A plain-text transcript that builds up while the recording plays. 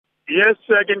Yes,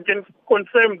 I can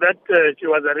confirm that she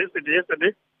was arrested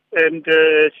yesterday and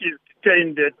she's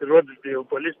detained at Rhodsville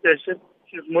police station.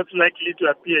 She's most likely to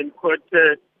appear in court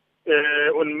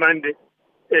on Monday,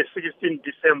 16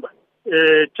 December.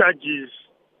 Charges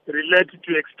related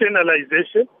to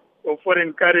externalization of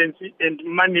foreign currency and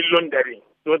money laundering.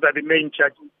 Those are the main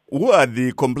charges. Who are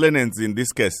the complainants in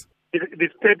this case? The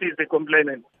state is the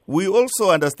complainant. We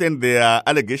also understand there are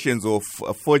allegations of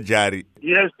forgery.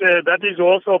 Yes, that is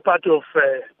also part of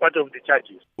the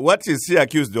charges. What is she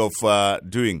accused of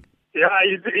doing? Yeah,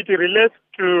 it relates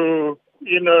to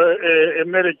a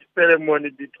marriage ceremony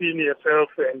between herself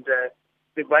and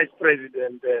the Vice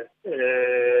President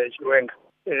Chiwenga.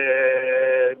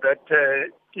 That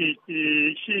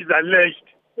she's alleged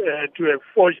to have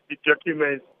forged the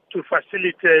documents to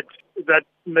facilitate that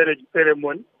marriage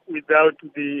ceremony without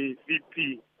the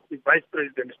VP, the Vice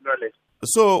President's knowledge.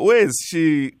 So where is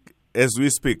she as we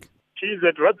speak? She's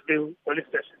at Rhodsville police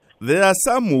station. There are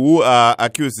some who are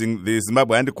accusing the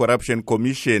Zimbabwe Anti-Corruption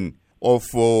Commission of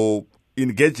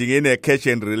engaging in a catch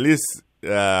and release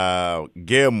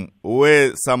game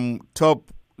where some top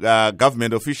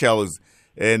government officials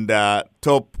and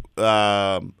top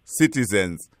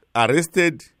citizens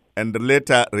arrested and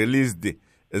later released.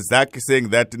 Zach saying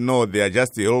that no, they are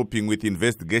just helping with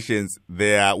investigations,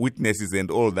 they are witnesses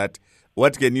and all that.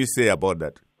 What can you say about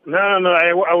that? No,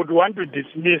 I would want to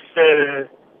dismiss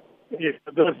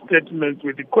those statements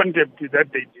with the contempt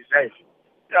that they deserve.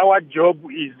 Our job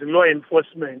is law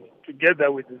enforcement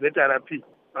together with the ZRP,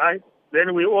 right?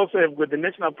 Then we also have got the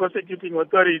National Prosecuting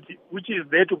Authority, which is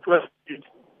there to prosecute.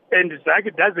 And Zach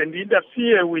doesn't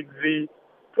interfere with the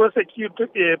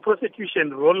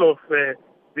prosecution role of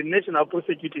the National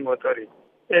Prosecuting Authority.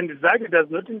 And Zach does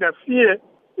not interfere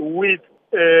with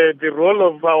the role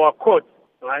of our court,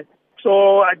 right?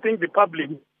 So I think the public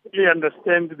really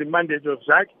understand the mandate of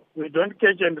Zach. We don't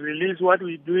catch and release. What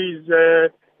we do is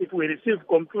if we receive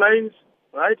complaints,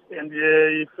 right, and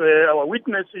if our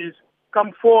witnesses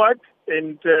come forward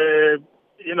and,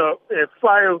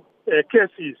 file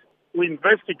cases, we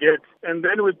investigate, and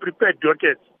then we prepare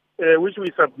dockets, which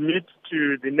we submit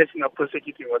to the National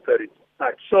Prosecuting Authority.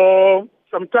 Right. So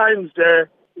sometimes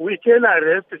we can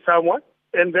arrest someone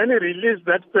and then release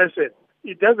that person.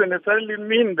 It doesn't necessarily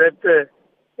mean that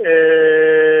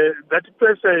that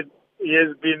person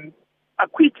has been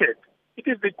acquitted. It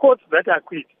is the courts that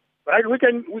acquit. Right? We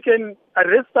can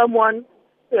arrest someone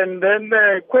and then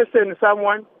question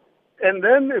someone and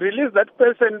then release that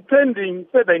person pending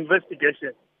further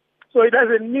investigation. So it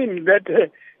doesn't mean that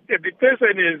the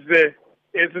person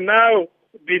is now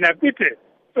been acquitted.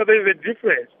 So there is a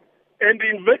difference. And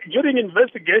during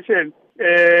investigation,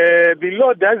 the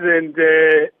law doesn't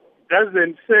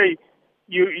say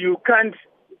you can't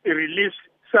release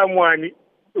someone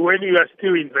when you are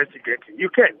still investigating. You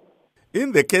can.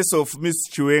 In the case of Ms.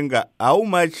 Chiwenga, how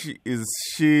much is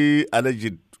she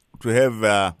alleged to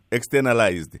have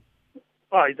externalized?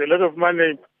 Oh, it's a lot of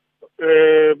money.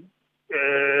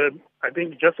 I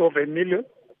think just over $1 million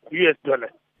US.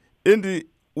 And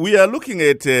we are looking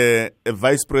at a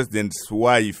vice president's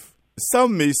wife.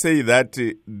 Some may say that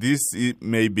this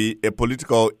may be a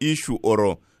political issue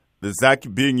or the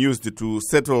ZAC being used to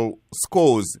settle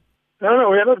scores. No,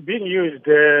 we are not being used.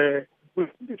 We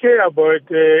care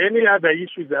about any other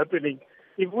issues happening.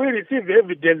 If we receive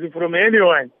evidence from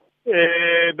anyone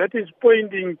that is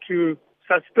pointing to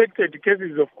suspected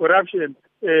cases of corruption,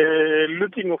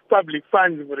 looting of public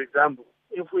funds, for example,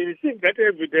 if we receive that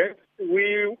evidence,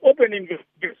 we open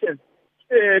investigations.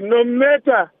 No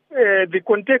matter the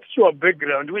contextual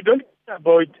background, we don't care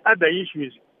about other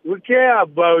issues. We care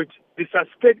about the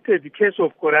suspected case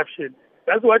of corruption.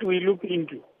 That's what we look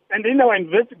into. And in our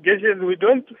investigations, we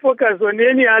don't focus on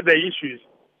any other issues.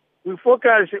 We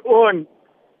focus on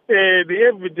the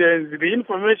evidence, the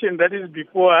information that is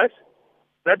before us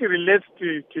that relates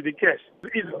to the case.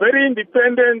 It's very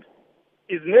independent.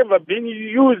 It's never been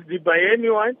used by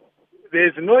anyone.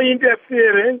 There's no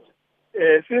interference.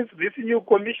 Since this new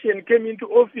commission came into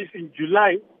office in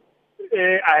July,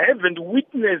 I haven't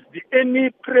witnessed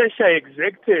any pressure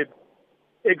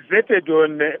exerted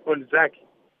on ZAC.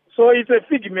 So it's a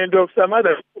figment of some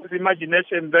other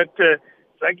imagination that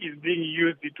ZAC is being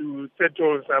used to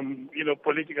settle some,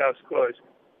 political scores.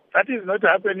 That is not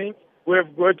happening. We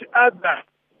have got other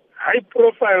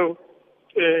high-profile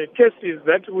cases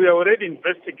that we are already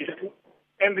investigating,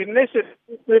 and the nation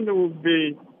will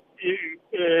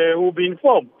be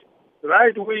informed.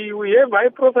 Right? We have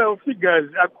high-profile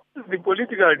figures across the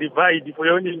political divide for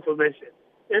your own information,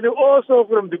 and also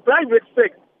from the private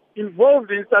sector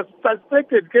involved in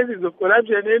suspected cases of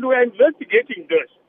corruption, and we are investigating those.